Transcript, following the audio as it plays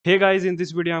Hey guys, in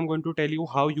this video I'm going to tell you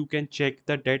how you can check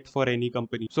the debt for any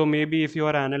company. So maybe if you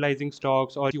are analyzing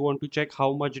stocks or you want to check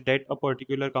how much debt a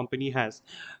particular company has.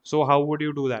 So how would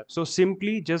you do that? So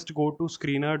simply just go to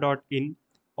screener.in.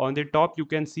 On the top you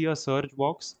can see a search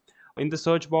box. In the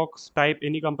search box type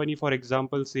any company, for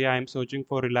example say I am searching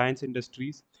for Reliance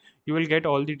Industries. You will get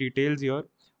all the details here.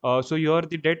 So here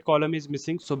the debt column is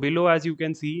missing. So below as you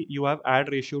can see you have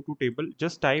add ratio to table.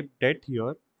 Just type debt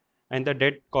here and the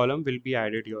debt column will be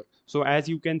added here. So as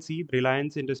you can see,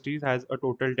 Reliance Industries has a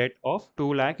total debt of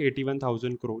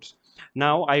 2,81,000 crores.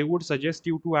 Now I would suggest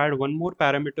you to add one more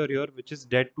parameter here, which is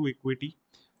debt to equity.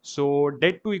 So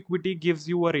debt to equity gives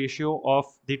you a ratio of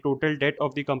the total debt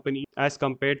of the company as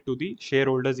compared to the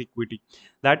shareholders equity.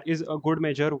 That is a good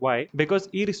measure. Why? Because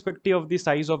irrespective of the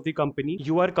size of the company,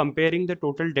 you are comparing the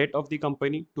total debt of the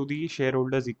company to the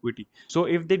shareholders equity. So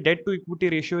if the debt to equity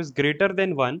ratio is greater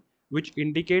than 1, which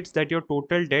indicates that your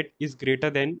total debt is greater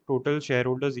than total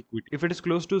shareholders equity. If it is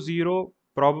close to 0,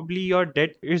 probably your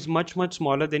debt is much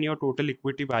smaller than your total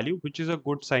equity value, which is a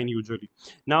good sign usually.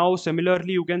 Now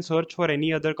similarly you can search for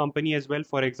any other company as well.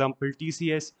 For example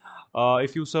TCS,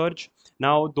 if you search,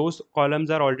 now those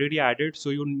columns are already added, so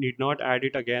you need not add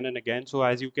it again and again. So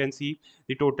as you can see,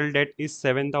 the total debt is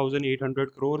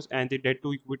 7,800 crores and the debt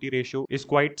to equity ratio is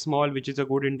quite small, which is a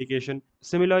good indication.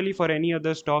 Similarly for any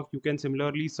other stock you can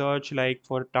similarly search, like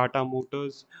for Tata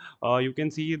Motors. You can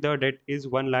see the debt is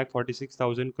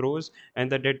 1,46,000 crores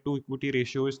and the debt to equity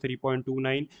ratio is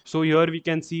 3.29. So here we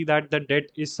can see that the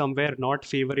debt is somewhere not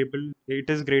favorable. It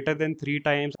is greater than 3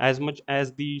 times as much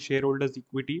as the shareholders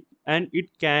equity, and it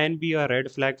can be a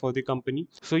red flag for the company.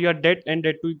 So your debt and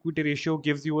debt to equity ratio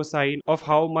gives you a sign of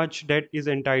how much debt is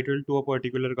entitled to a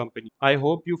particular company. I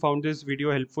hope you found this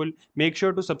video helpful. Make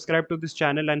sure to subscribe to this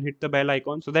channel and hit the bell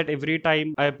icon so that every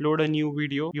time I upload a new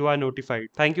video you are notified.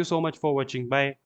 Thank you so much for watching. Bye.